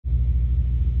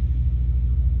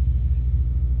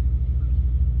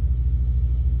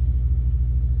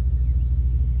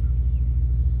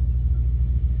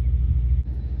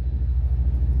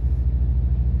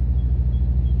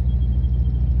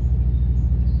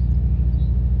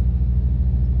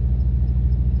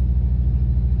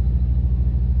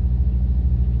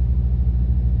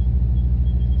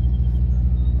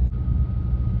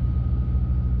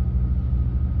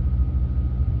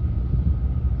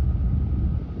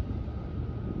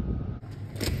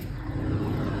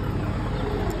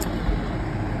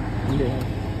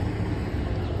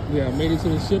Yeah, I made it to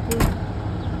the shipper.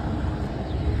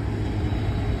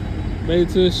 Made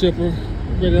it to the shipper.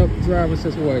 Been up driving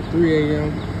since what, 3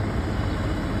 a.m.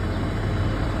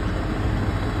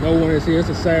 No one is here. It's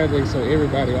a Saturday, so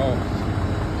everybody off.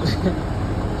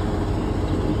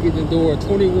 Getting the door at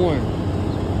 21.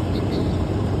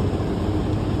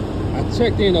 I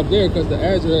checked in up there because the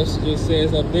address just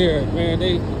says up there. Man,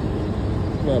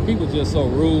 people just so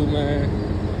rude, man.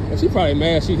 And she probably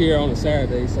mad she here on a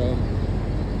Saturday, so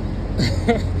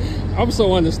I'm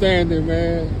so understanding,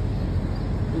 man.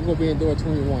 We're gonna be in door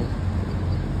 21.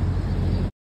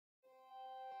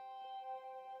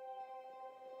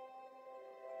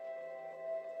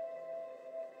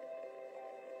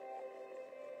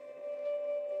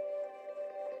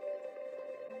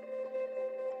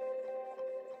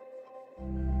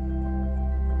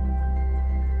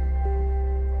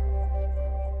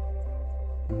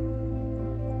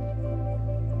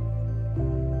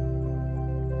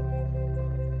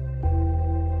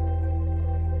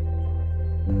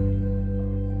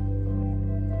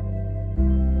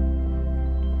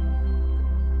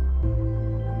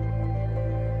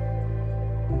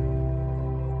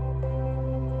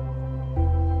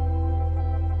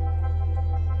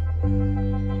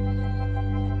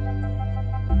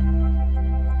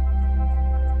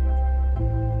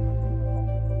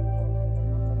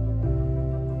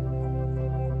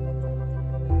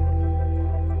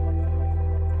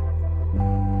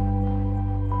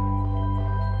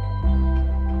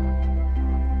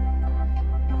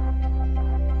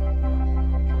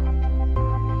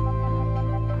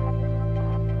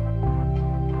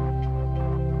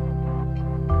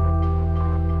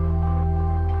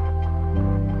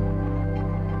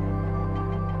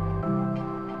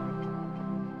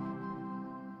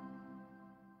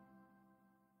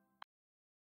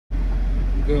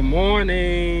 Good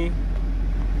morning.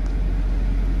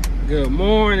 Good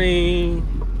morning.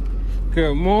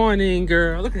 Good morning,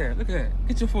 girl. Look at that.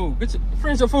 Get your food.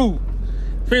 Finish your food.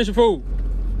 Finish your food.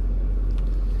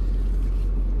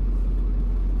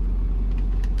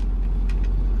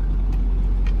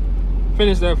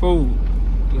 Finish that food.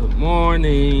 Good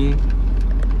morning.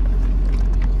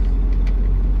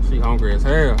 She hungry as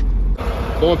hell.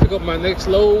 Going to pick up my next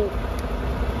load.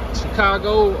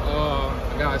 Chicago.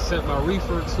 I sent my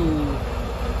reefer to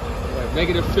like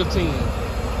 -15.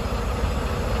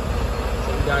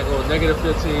 So we gotta go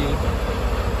 -15.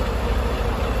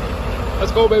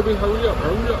 Let's go, baby. Hurry up.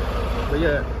 But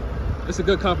yeah, it's a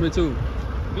good company too.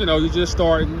 You know, you're just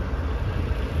starting.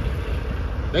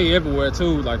 They everywhere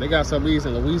too. Like they got some of these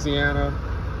in Louisiana.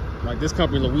 Like this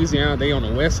company in Louisiana, they on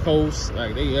the West Coast.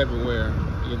 Like they everywhere,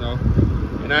 you know.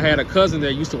 And I had a cousin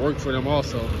that used to work for them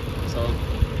also. So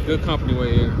good company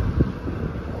way here.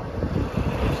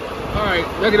 All right,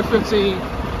 -15.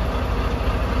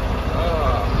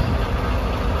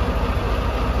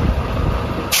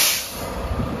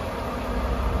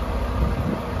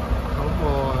 Come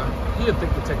on. You'd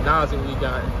think the technology we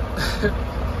got,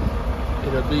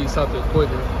 it'll be something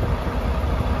quicker.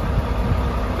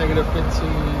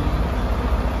 -15.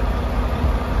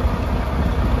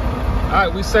 All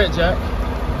right, we set, Jack.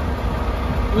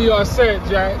 We are set,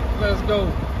 Jack. Let's go.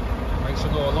 Make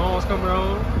sure no alarms coming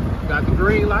on. Got the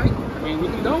green light. I mean, we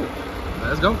can go.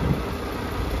 Let's go.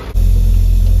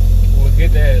 We'll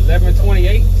get there at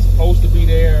 11:28. Supposed to be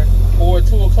there before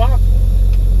 2 o'clock.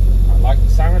 I like the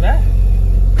sound of that.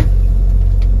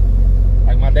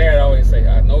 Like my dad always say,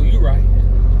 I know you right.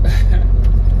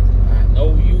 I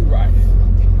know you right.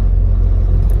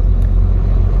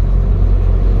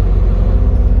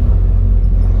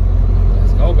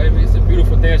 Let's go, baby. It's a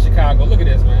beautiful day in Chicago. Look at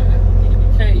this, man.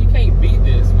 You can't beat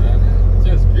this, man. It's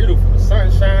just beautiful. The sun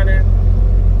shining.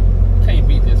 You can't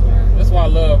beat this, man. That's why I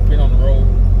love being on the road.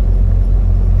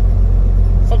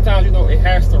 Sometimes, you know, it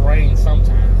has to rain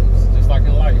sometimes. Just like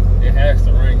in life, it has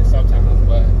to rain sometimes.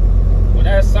 But when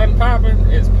that sun popping,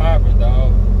 it's popping,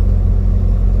 dog.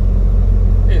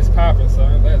 It's popping,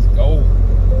 son. Let's go.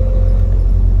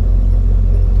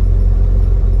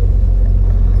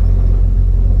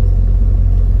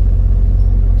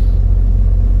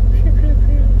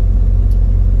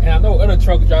 And I know other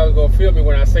truck drivers gonna feel me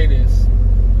when I say this.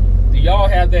 Do y'all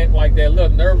have that, like, that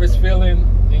little nervous feeling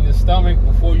in your stomach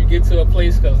before you get to a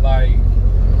place? Cause like,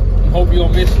 you hope you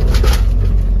don't miss it.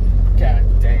 God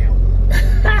damn.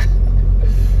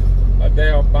 My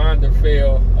damn binder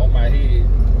fell on my head.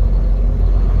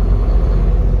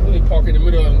 Let me park in the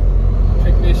middle and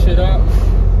pick this shit up.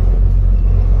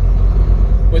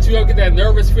 But you ever get that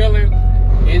nervous feeling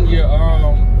in your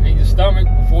stomach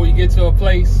before you get to a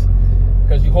place?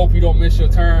 Cause you hope you don't miss your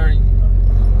turn.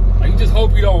 Like, you just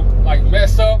hope you don't, like,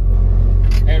 mess up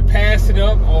and pass it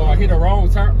up or hit a wrong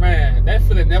turn, man, that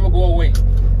feeling never go away.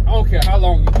 I don't care how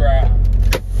long you drive.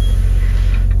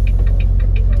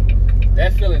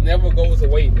 That feeling never goes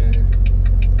away, man.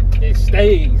 It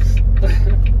stays.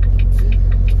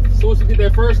 As soon as you get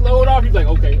that first load off, you're like,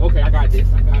 okay, I got this.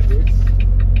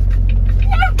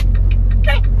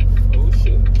 Oh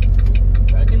shit.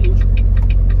 Back in neutral.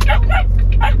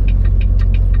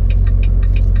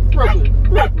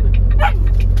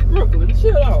 Brooklyn,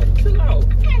 chill out. Chill out,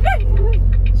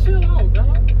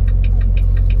 dog.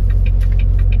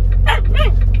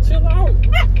 Chill out.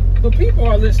 The people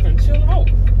are listening. Chill out.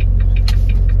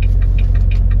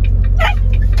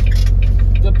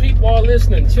 The people are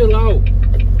listening. Chill out.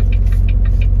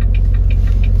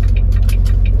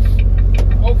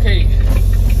 Okay.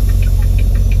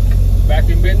 Back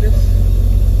in business.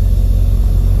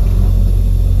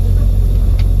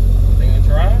 Thing to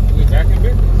try. We're back in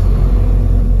business.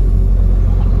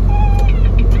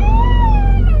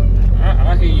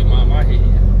 I hear you, Mom. I hear you.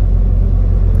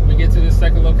 When we get to this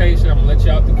second location, I'm gonna let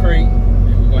you out the crate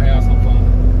and we're gonna have some fun.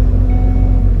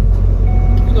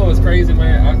 You know what's crazy,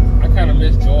 man? I kind of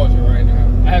miss Georgia right now.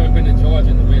 I haven't been to Georgia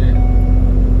in a minute.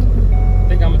 I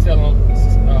think I'm gonna tell them. I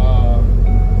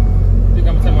think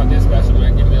I'm gonna tell my dispatcher,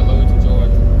 man, give me a load to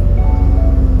Georgia.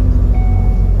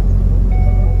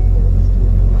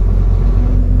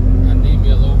 I need me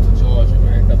a load to Georgia,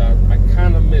 man, because I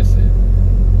kind of miss it.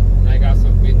 And I got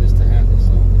some business to handle,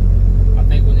 so I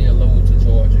think we need a load to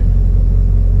Georgia.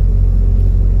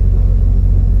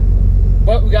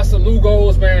 But we got some new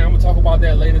goals, man. I'm gonna talk about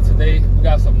that later today. We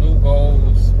got some new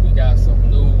goals. We got some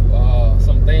new,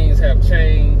 some things have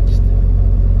changed.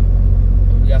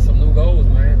 We got some new goals,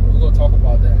 man. We're gonna talk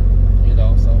about that, you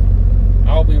know. So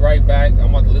I'll be right back. I'm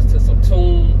about to listen to some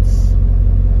tunes.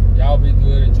 Y'all be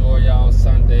good. Enjoy y'all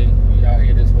Sunday. Y'all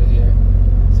hear this one here.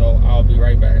 So I'll be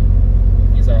right back.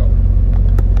 Peace out.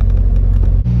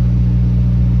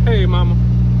 Hey, mama.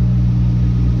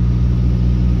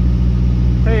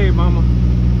 Hey, mama.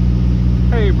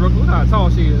 Hey, Brooke, look how tall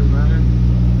she is, man.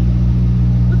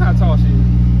 Look how tall she is.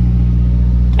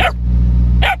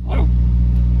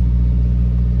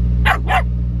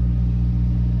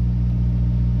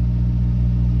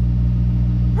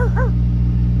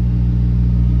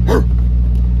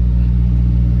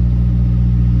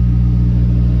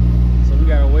 So we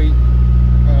gotta wait.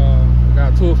 We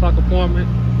got a 2 o'clock appointment.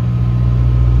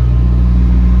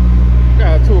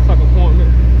 Got a 2 o'clock appointment.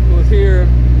 It was here.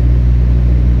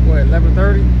 What,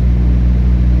 11:30?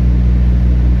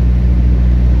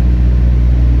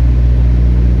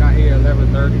 Got here at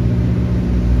 11:30.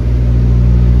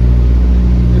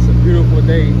 It's a beautiful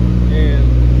day in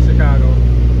Chicago.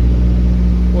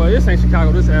 Well, this ain't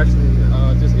Chicago. This is actually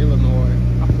just Illinois.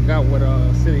 I forgot what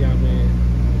city I'm in.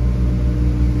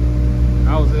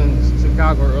 I was in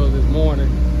Chicago early this morning.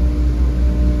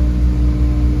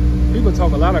 People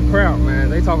talk a lot of crap, man.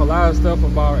 They talk a lot of stuff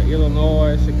about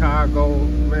Illinois, Chicago,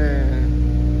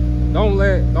 man. Don't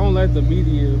let the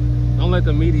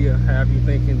media have you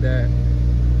thinking that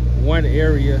one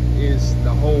area is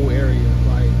the whole area.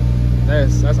 Like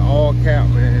that's all cap,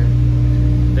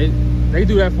 man. They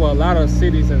do that for a lot of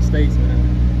cities and states,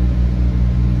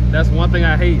 man. That's one thing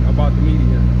I hate about the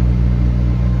media.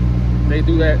 They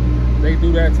do that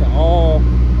to all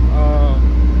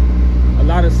a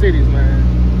lot of cities, man.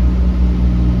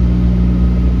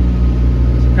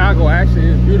 Chicago actually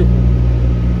is beautiful.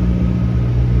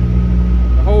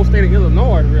 The whole state of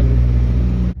Illinois, really.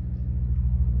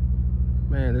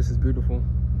 Man, this is beautiful.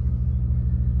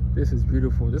 This is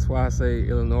beautiful. This is why I say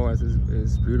Illinois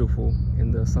is beautiful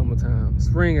in the summertime.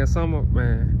 Spring and summer,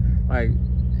 man. Like,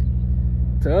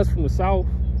 to us from the south,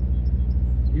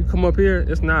 you come up here,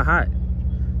 it's not hot.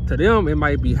 To them, it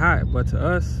might be hot, but to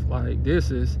us, like,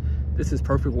 this is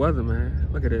perfect weather, man.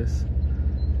 Look at this.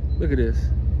 Look at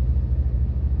this.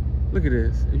 Look at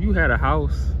this. If you had a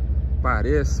house by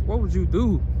this, what would you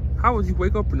do? How would you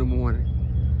wake up in the morning?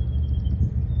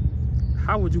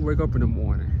 How would you wake up in the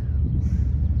morning?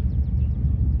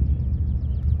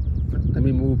 Let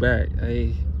me move back.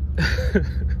 Hey.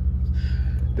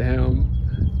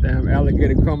 damn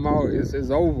alligator come out, it's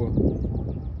over.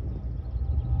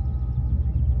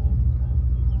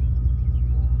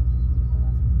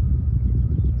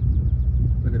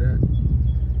 Look at that.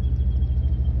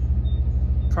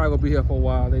 Probably gonna be here for a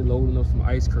while. They loading up some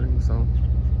ice cream, so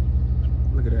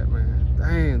look at that, man.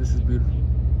 Dang, this is beautiful.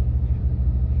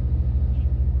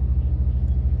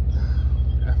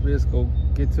 After this, go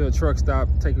get to a truck stop,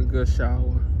 take a good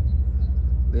shower.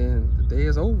 Then the day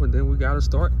is over. Then we gotta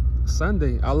start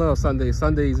Sunday. I love Sundays.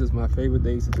 Sundays is my favorite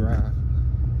days to drive.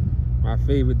 My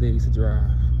favorite days to drive.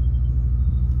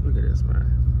 Look at this, man.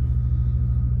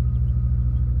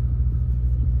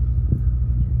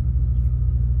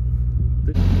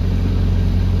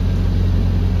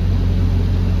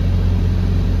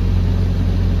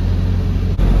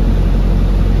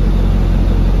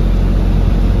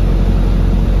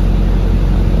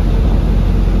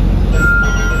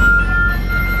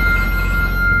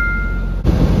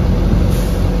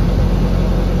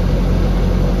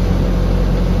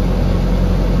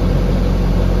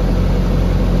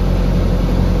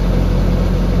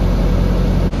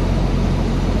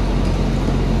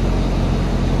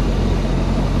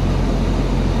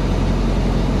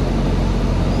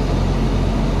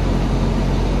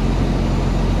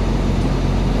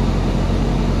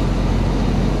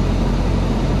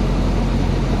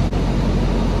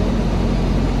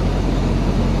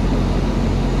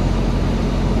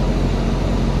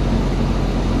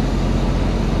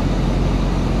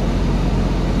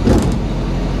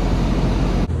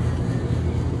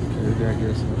 Gotta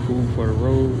get some food for the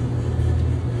road.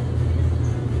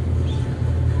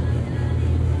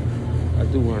 I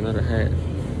do want another hat.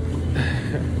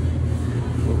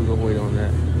 But we're gonna wait on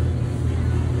that.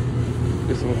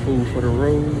 Get some food for the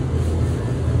road.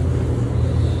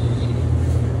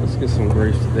 Let's get some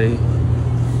grapes today.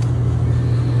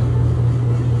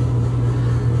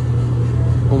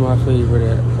 Oh, my favorite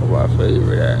at? Oh, my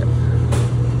favorite at?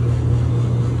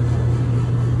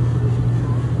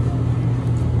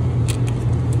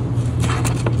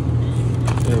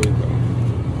 There we go.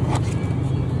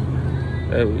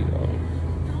 There we go.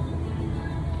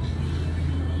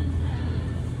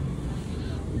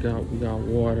 We got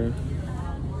water.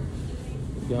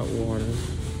 We got water.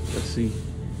 Let's see.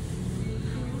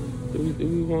 Do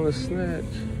we want a snack?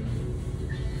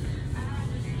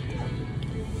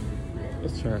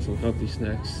 Let's try some healthy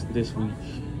snacks this week.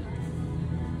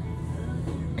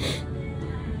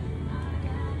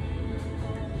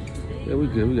 Yeah, we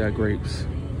good. We got grapes.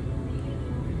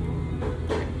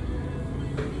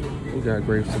 We got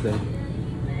grapes today.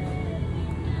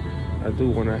 I do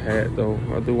want a hat though.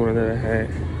 I do want another hat.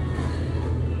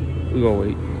 We gonna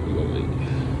wait. We gonna wait.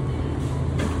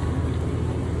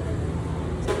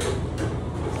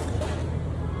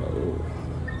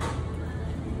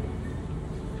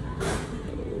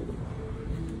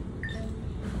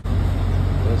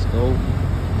 Let's go.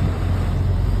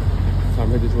 Time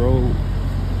to hit this road.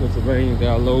 Pennsylvania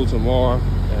got a load tomorrow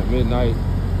at midnight.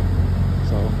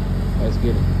 So let's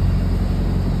get it.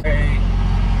 Hey.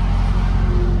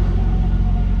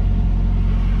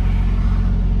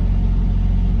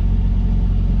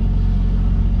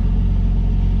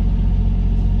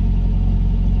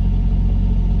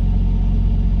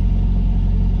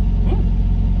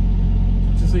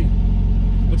 What you see?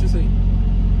 What you see?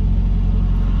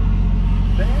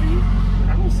 Daddy?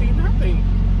 I don't see nothing.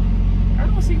 I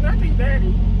don't see nothing,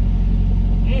 Daddy.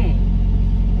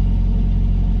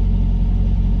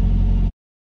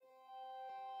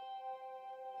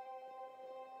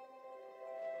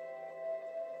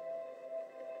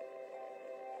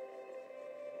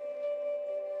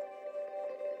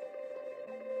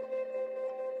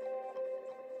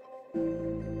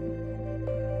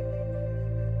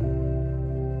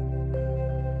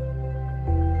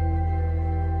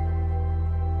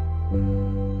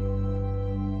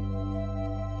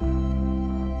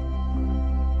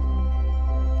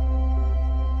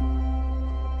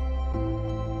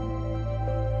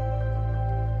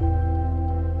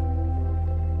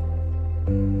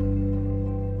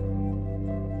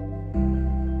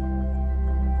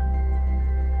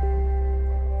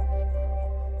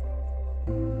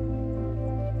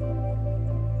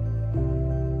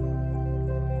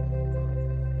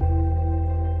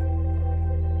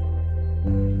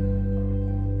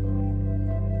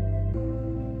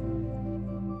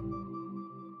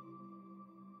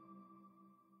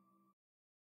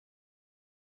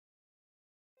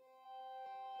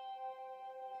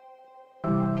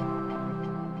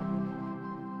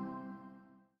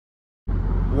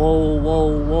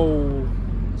 Whoa.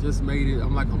 Just made it.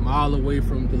 I'm like a mile away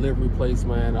from delivery place,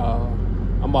 man.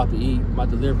 I'm about to eat. My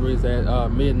delivery is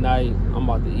at midnight. I'm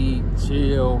about to eat,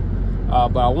 chill.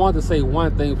 But I wanted to say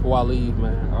one thing before I leave,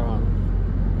 man.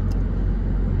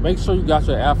 Make sure you got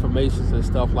your affirmations and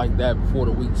stuff like that before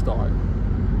the week starts.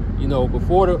 You know,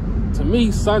 to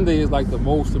me, Sunday is like the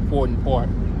most important part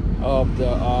of the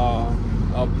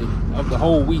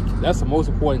whole week. That's the most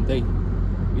important day.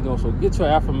 You know, so get your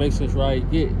affirmations right.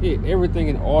 Get everything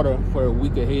in order for a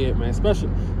week ahead, man.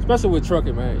 Especially with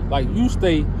trucking, man. Like, you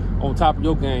stay on top of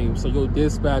your game, so your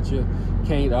dispatcher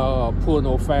can't pull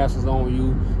no fasters on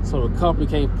you. So the company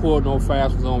can't pull no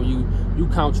fasters on you. You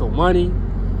count your money.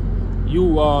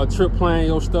 You trip plan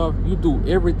your stuff. You do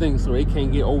everything so they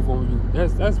can't get over on you.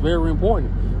 That's very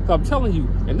important. So I'm telling you,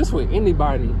 and this with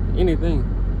anybody, anything.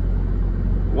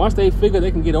 Once they figure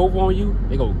they can get over on you,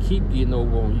 they gonna keep getting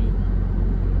over on you.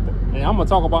 And I'm gonna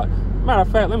talk about, matter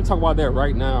of fact, let me talk about that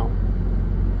right now.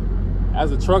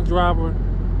 As a truck driver,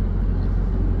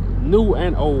 new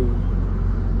and old,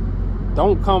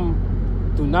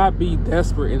 do not be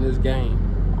desperate in this game.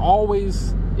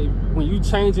 Always, when you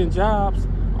changing jobs,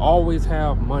 always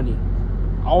have money.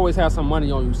 Always have some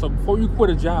money on you. So before you quit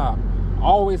a job,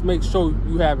 always make sure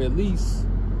you have at least,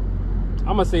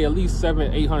 I'm gonna say at least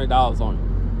 $700-800 on you,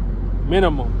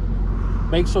 minimum.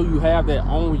 Make sure you have that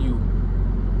on you,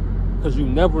 because you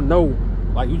never know.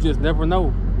 Like, you just never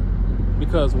know.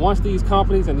 Because once these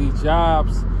companies and these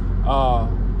jobs,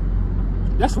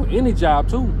 that's with any job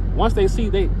too. Once they see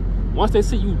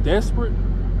you desperate,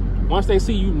 once they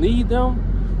see you need them,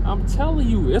 I'm telling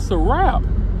you, it's a wrap.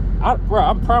 I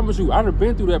promise you, I done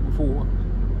been through that before.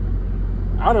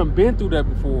 And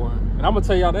I'm gonna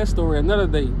tell y'all that story another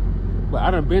day. But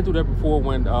I done been through that before,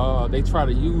 when they try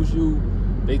to use you.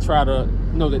 They try to,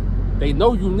 that they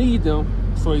know you need them,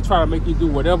 so they try to make you do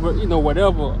whatever,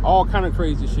 whatever, all kind of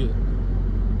crazy shit.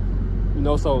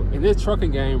 So in this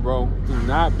trucking game, bro, do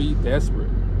not be desperate.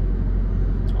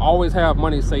 Always have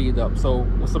money saved up. So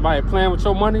when somebody playing with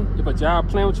your money, if a job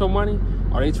playing with your money,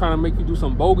 or they trying to make you do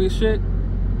some bogus shit,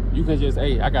 you can just,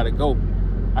 hey, I gotta go.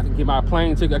 I can get my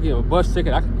plane ticket, I can get a bus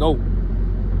ticket, I can go.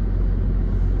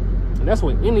 And that's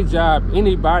with any job,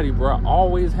 anybody, bro.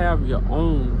 Always have your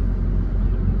own.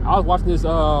 I was watching this,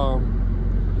 I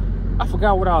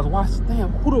forgot what I was watching.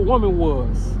 Damn, who the woman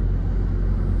was.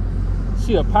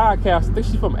 She a podcast, I think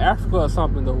she's from Africa or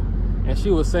something though. And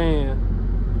she was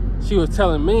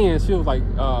telling men, she was like,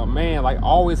 man, like,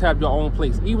 always have your own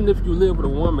place. Even if you live with a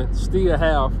woman, still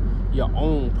have your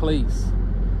own place.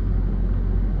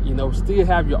 Still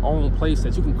have your own place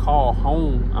that you can call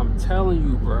home. I'm telling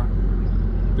you, bro.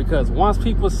 Because once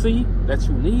people see that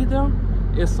you need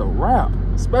them, it's a wrap.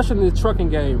 Especially in the trucking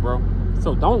game, bro.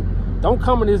 So don't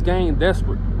come in this game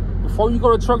desperate. Before you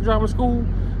go to truck driving school,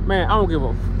 man, I don't give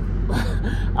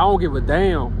a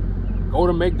damn. Go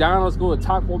to McDonald's, go to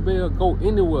Taco Bell, go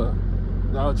anywhere.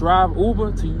 Drive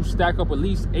Uber till you stack up at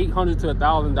least $800 to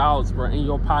 $1,000, bro, in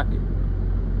your pocket.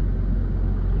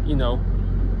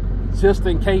 Just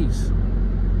in case.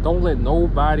 Don't let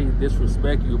nobody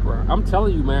disrespect you, bro. I'm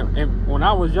telling you, man. And when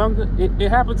I was younger, it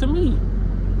happened to me.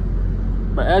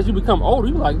 But as you become older,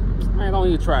 you like, man, don't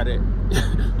even try that.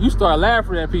 You start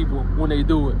laughing at people when they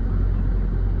do it.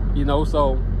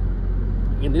 So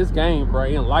in this game, bro,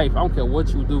 in life, I don't care what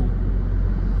you do,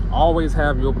 always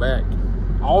have your back.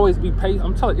 Always be patient.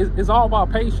 I'm telling you, it's all about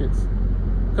patience.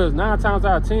 Because 9 times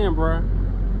out of 10, bro,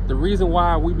 the reason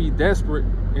why we be desperate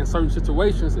in certain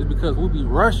situations is because we be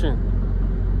rushing.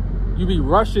 You be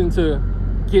rushing to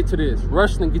get to this,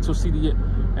 rushing to get your CDL.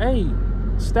 Hey,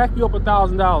 stack you up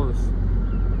 $1,000.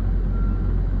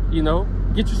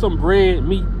 Get you some bread,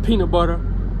 meat, peanut butter.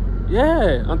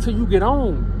 Yeah, until you get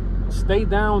on. Stay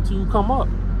down till you come up.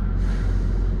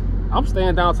 I'm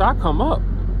staying down till I come up.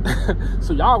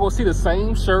 So y'all gonna see the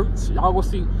same shirts. Y'all gonna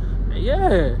see,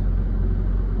 yeah.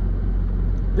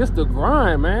 This the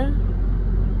grind,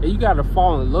 man. And you gotta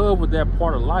fall in love with that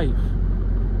part of life.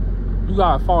 You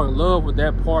gotta fall in love with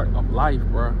that part of life,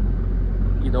 bro.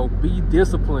 Be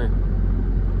disciplined.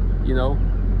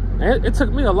 And it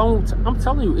took me a long time. I'm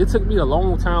telling you, it took me a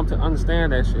long time to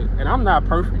understand that shit. And I'm not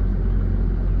perfect,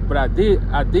 but I did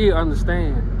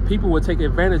understand. People will take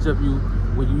advantage of you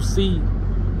when you see,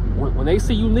 when they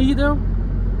see you need them,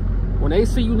 when they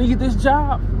see you need this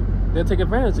job, they'll take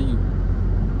advantage of you.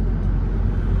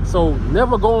 So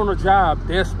never go on a job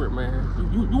desperate, man.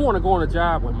 You want to go on a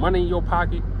job with money in your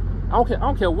pocket. I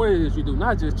don't care what it is you do,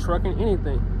 not just trucking,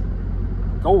 anything.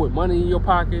 Go with money in your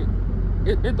pocket.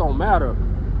 It don't matter.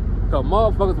 Because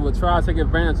motherfuckers will try to take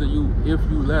advantage of you if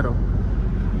you let them.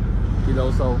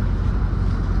 So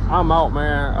I'm out,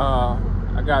 man.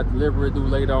 I got delivery due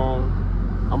later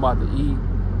on. I'm about to eat.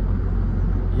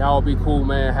 Y'all be cool,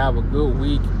 man. Have a good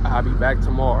week. I'll be back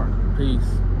tomorrow. Peace.